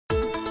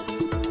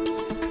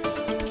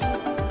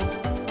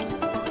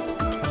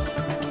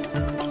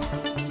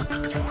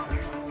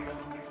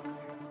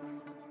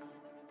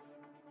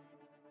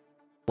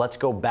let's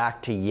go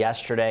back to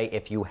yesterday.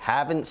 If you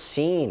haven't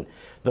seen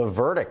the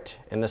verdict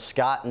in the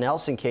Scott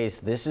Nelson case,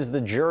 this is the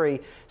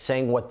jury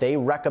saying what they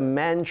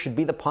recommend should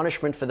be the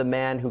punishment for the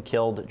man who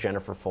killed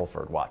Jennifer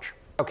Fulford. Watch.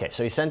 Okay,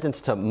 so he's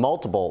sentenced to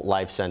multiple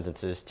life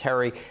sentences.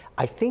 Terry,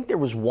 I think there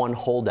was one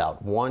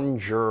holdout. One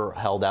juror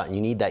held out, and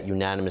you need that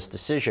unanimous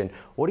decision.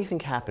 What do you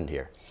think happened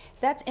here?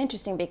 That's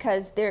interesting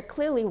because there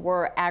clearly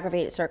were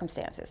aggravated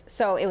circumstances.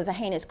 So it was a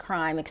heinous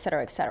crime, et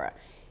cetera, et cetera.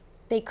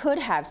 They could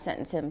have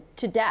sentenced him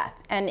to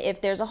death. And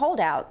if there's a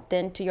holdout,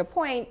 then to your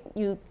point,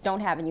 you don't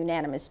have a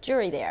unanimous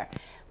jury there.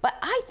 But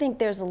I think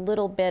there's a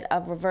little bit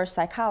of reverse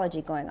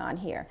psychology going on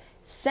here.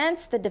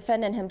 Since the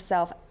defendant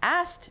himself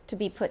asked to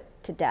be put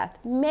to death,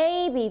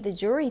 maybe the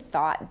jury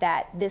thought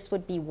that this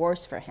would be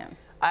worse for him.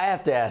 I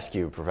have to ask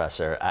you,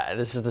 Professor,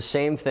 this is the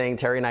same thing.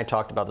 Terry and I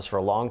talked about this for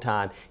a long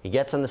time. He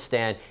gets on the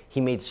stand. He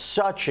made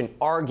such an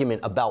argument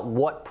about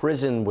what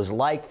prison was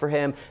like for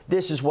him.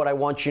 This is what I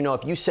want you to know.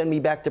 If you send me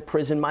back to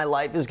prison, my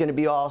life is going to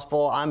be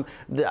awful.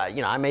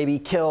 I may be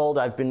killed.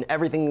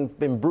 Everything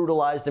been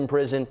brutalized in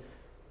prison.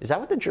 Is that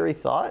what the jury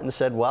thought and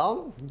said,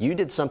 well, you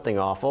did something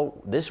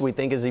awful. This we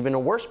think is even a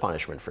worse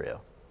punishment for you?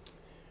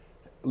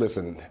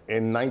 Listen,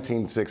 in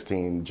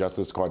 1916,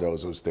 Justice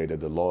Cardozo stated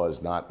the law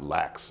is not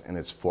lax in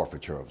its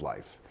forfeiture of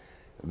life.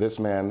 This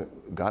man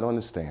got on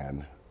the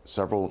stand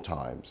several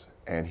times,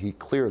 and he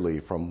clearly,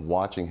 from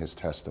watching his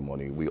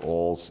testimony, we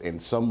all, in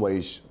some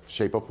way,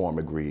 shape, or form,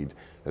 agreed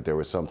that there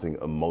was something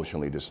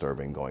emotionally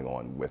disturbing going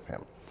on with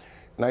him.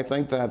 And I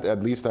think that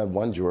at least that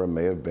one juror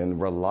may have been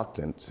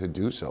reluctant to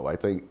do so. I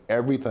think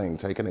everything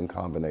taken in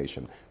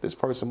combination, this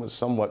person was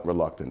somewhat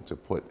reluctant to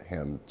put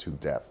him to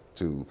death,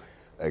 to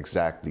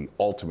exact the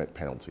ultimate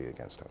penalty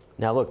against him.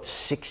 Now look,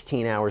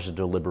 16 hours of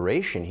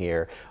deliberation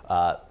here.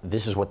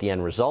 This is what the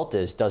end result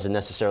is. Doesn't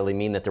necessarily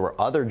mean that there were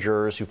other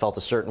jurors who felt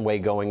a certain way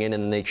going in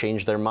and then they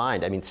changed their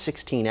mind. I mean,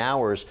 16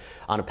 hours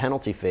on a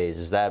penalty phase,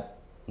 is that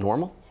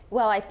normal?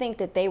 Well, I think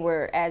that they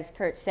were, as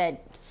Kurt said,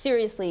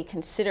 seriously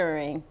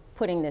considering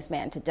putting this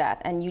man to death,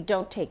 and you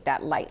don't take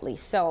that lightly.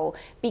 So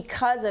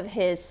because of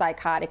his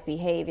psychotic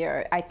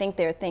behavior, I think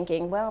they're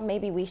thinking, well,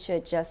 maybe we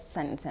should just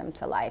sentence him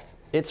to life.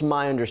 It's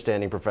my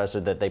understanding, Professor,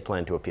 that they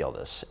plan to appeal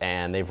this,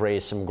 and they've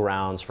raised some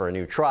grounds for a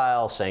new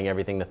trial, saying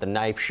everything that the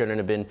knife shouldn't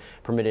have been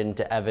permitted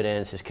into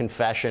evidence, his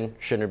confession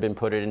shouldn't have been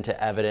put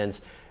into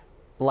evidence.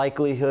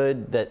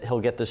 Likelihood that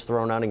he'll get this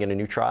thrown out and get a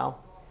new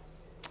trial?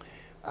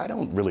 I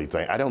don't really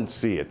think, I don't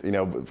see it. You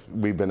know,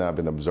 I've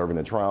been observing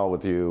the trial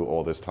with you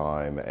all this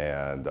time,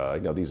 and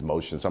you know, these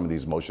motions, some of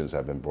these motions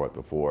have been brought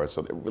before,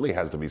 so there really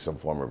has to be some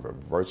form of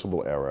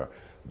reversible error.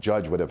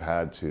 Judge would have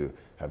had to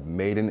have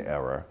made an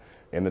error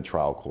in the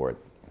trial court.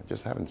 I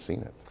just haven't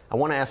seen it. I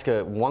want to ask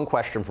one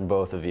question from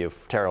both of you.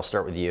 Terri, I'll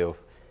start with you.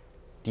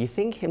 Do you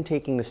think him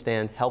taking the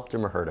stand helped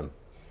him or hurt him?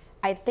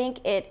 I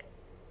think it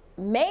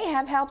may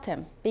have helped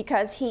him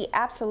because he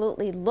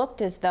absolutely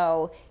looked as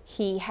though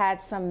he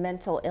had some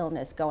mental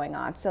illness going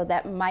on, so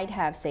that might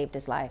have saved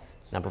his life.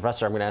 Now,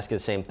 Professor, I'm going to ask you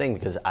the same thing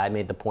because I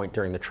made the point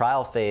during the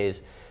trial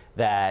phase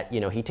that, you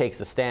know, he takes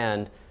the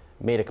stand,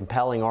 made a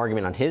compelling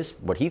argument on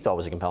what he thought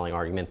was a compelling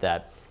argument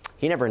that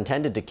he never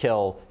intended to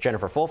kill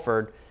Jennifer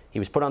Fulford. He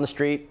was put on the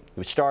street, he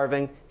was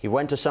starving, he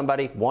went to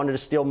somebody, wanted to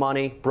steal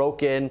money,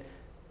 broke in,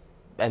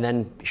 and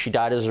then she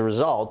died as a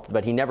result,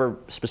 but he never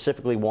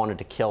specifically wanted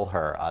to kill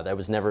her. There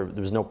was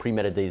no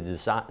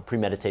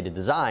premeditated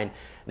design.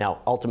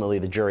 Now, ultimately,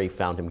 the jury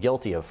found him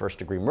guilty of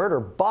first-degree murder,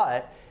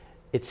 but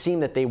it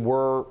seemed that they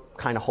were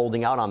kind of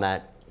holding out on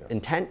that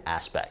intent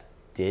aspect.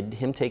 Did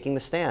him taking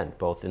the stand,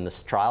 both in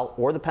this trial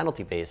or the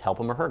penalty phase, help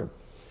him or hurt him?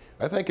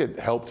 I think it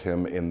helped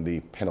him in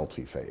the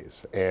penalty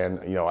phase. And,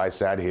 you know, I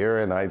sat here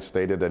and I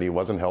stated that he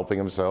wasn't helping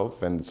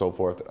himself and so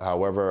forth.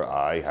 However,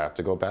 I have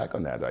to go back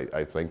on that.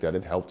 I think that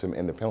it helped him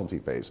in the penalty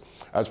phase.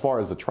 As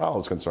far as the trial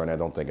is concerned, I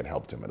don't think it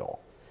helped him at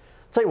all.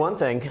 I'll tell you one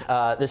thing,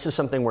 this is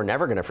something we're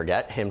never going to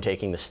forget, him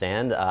taking the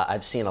stand.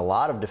 I've seen a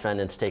lot of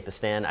defendants take the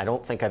stand. I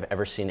don't think I've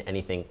ever seen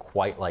anything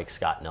quite like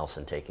Scott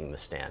Nelson taking the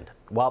stand.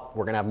 Well,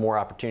 we're going to have more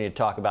opportunity to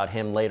talk about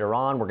him later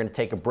on. We're going to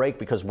take a break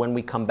because when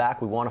we come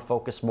back, we want to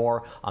focus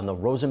more on the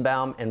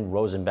Rosenbaum and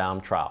Rosenbaum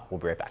trial. We'll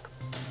be right back.